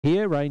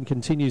Here, Rain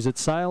continues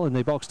its sail and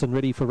they're boxed and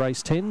ready for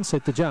race 10.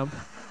 Set to jump.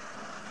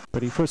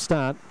 Ready for a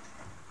start.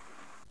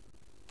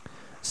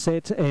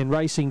 Set and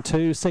racing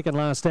 2, second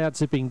last out,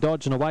 Zipping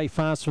Dodge, and away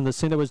fast from the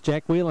centre was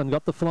Jack Whelan.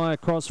 Got the fly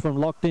across from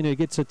Locked In, who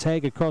gets a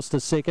tag across to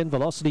second.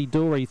 Velocity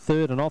Dory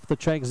third, and off the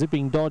track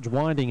Zipping Dodge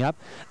winding up.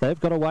 They've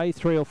got away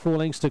 3 or 4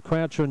 lengths to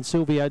Croucher and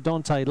Silvio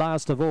Dante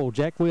last of all.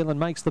 Jack Whelan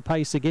makes the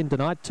pace again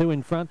tonight, 2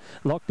 in front,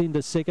 Locked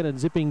into second, and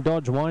Zipping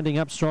Dodge winding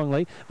up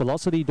strongly.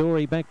 Velocity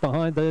Dory back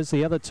behind those.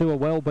 The other two are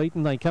well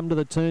beaten. They come to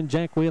the turn.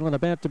 Jack Whelan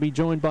about to be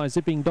joined by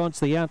Zipping Dodge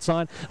the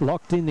outside,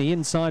 Locked In the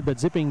inside, but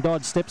Zipping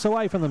Dodge steps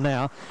away from them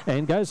now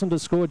and goes on to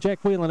score.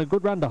 Jack Whelan a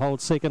good run to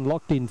hold second,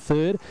 Locked In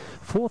third.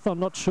 Fourth, I'm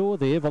not sure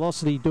there.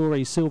 Velocity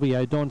Dory,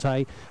 Silvio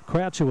Dante.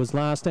 Croucher was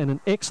last, and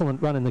an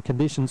excellent run in the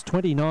conditions,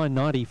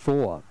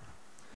 29.94.